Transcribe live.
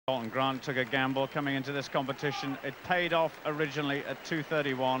Dalton Grant took a gamble coming into this competition. It paid off originally at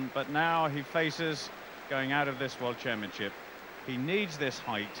 231, but now he faces going out of this World Championship. He needs this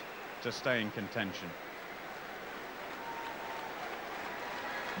height to stay in contention.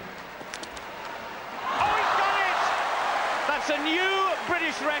 Oh, he's got it! That's a new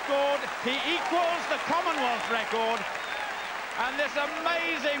British record. He equals the Commonwealth record. And this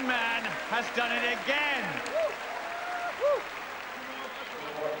amazing man has done it again.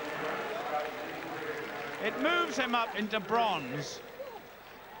 It moves him up into bronze.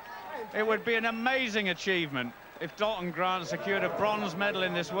 It would be an amazing achievement if Dalton Grant secured a bronze medal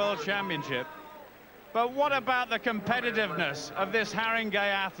in this World Championship. But what about the competitiveness of this Haringey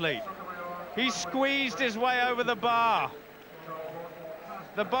athlete? He squeezed his way over the bar.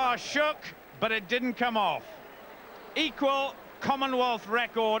 The bar shook, but it didn't come off. Equal Commonwealth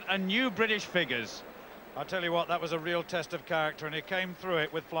record and new British figures. I'll tell you what, that was a real test of character, and he came through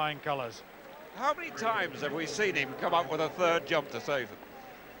it with flying colours. How many times have we seen him come up with a third jump to save them?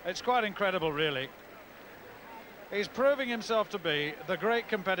 It's quite incredible, really. He's proving himself to be the great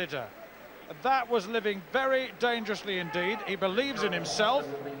competitor. That was living very dangerously indeed. He believes in himself,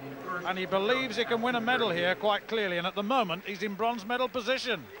 and he believes he can win a medal here quite clearly, and at the moment he's in bronze medal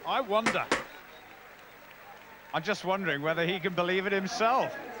position. I wonder. I'm just wondering whether he can believe it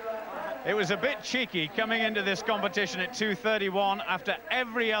himself. It was a bit cheeky coming into this competition at 231 after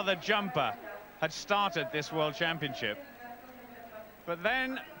every other jumper had started this World Championship. But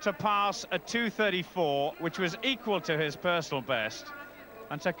then to pass a 234, which was equal to his personal best,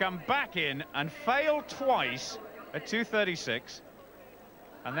 and to come back in and fail twice at 236,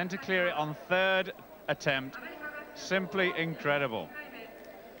 and then to clear it on third attempt, simply incredible.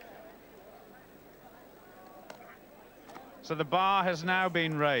 So the bar has now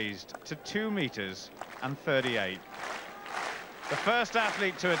been raised to 2 meters and 38. The first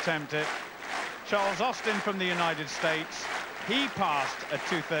athlete to attempt it, Charles Austin from the United States. He passed at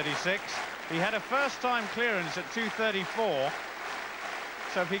 236. He had a first-time clearance at 234.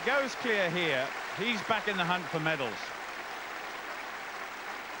 So if he goes clear here, he's back in the hunt for medals.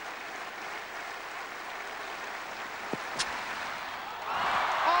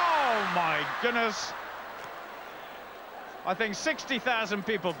 Oh, my goodness. I think 60,000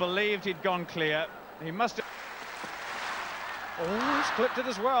 people believed he'd gone clear. He must have... Oh, he's clipped it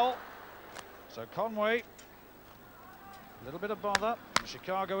as well. So Conway, a little bit of bother.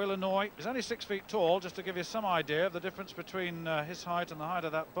 Chicago, Illinois. He's only 6 feet tall, just to give you some idea of the difference between his height and the height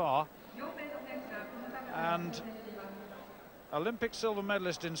of that bar. And Olympic silver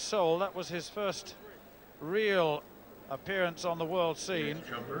medalist in Seoul. That was his first real appearance on the world scene,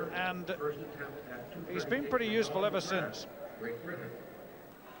 and he's been pretty useful ever since.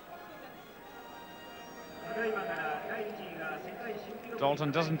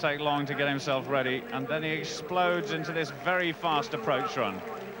 Dalton doesn't take long to get himself ready, and then he explodes into this very fast approach run.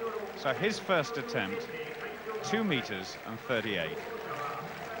 So his first attempt, 2 meters and 38.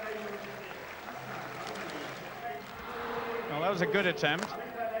 Well, that was a good attempt.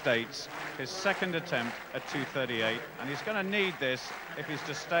 Dates his second attempt at 238, and he's going to need this if he's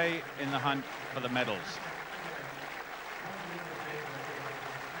to stay in the hunt for the medals.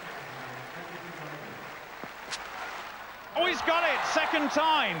 Oh, he's got it, second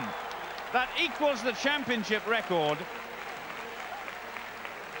time. That equals the championship record.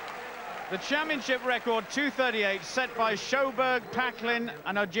 The championship record, 238, set by Sjoberg, Paklin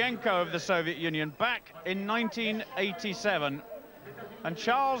and Ojenko of the Soviet Union back in 1987. And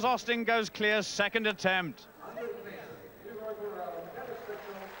Charles Austin goes clear, second attempt.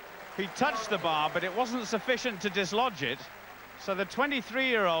 He touched the bar, but it wasn't sufficient to dislodge it. So the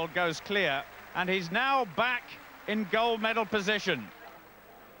 23-year-old goes clear, and he's now back in gold medal position.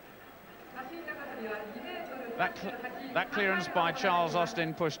 That clearance by Charles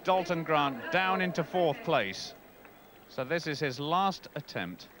Austin pushed Dalton Grant down into 4th place. So this is his last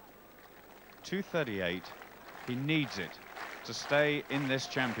attempt. 238. He needs it to stay in this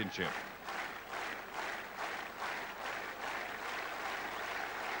championship.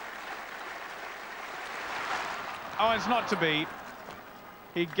 Oh, it's not to be.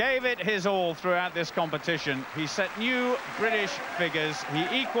 He gave it his all throughout this competition. He set new British figures.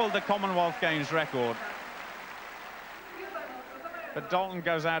 He equaled the Commonwealth Games record. But Dalton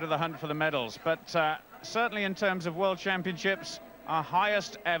goes out of the hunt for the medals. But certainly in terms of World Championships, our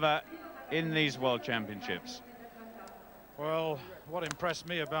highest ever in these World Championships. Well, what impressed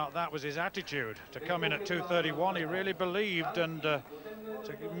me about that was his attitude. To come in at 231, he really believed, and to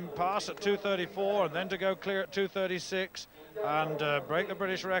pass at 234 and then to go clear at 236 and break the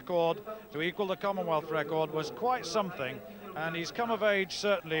British record to equal the Commonwealth record was quite something. and he's come of age,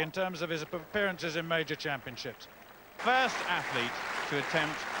 certainly, in terms of his appearances in major championships. First athlete to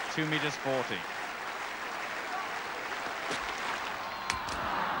attempt 2 meters 40.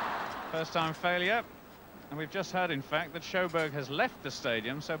 First time failure, and we've just heard, in fact, that Sjoberg has left the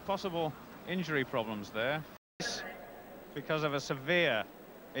stadium, so possible injury problems there. Because of a severe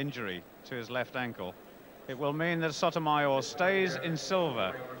injury to his left ankle. It will mean that Sotomayor stays in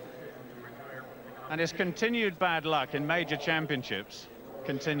silver, and his continued bad luck in major championships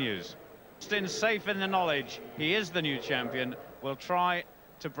continues. Still safe in the knowledge he is the new champion, will try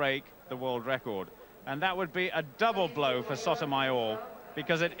to break the world record, and that would be a double blow for Sotomayor,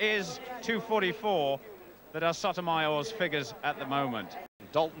 because it is 2:44 that are Sotomayor's figures at the moment.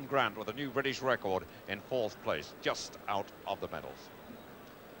 Dalton Grant with a new British record in 4th place, just out of the medals.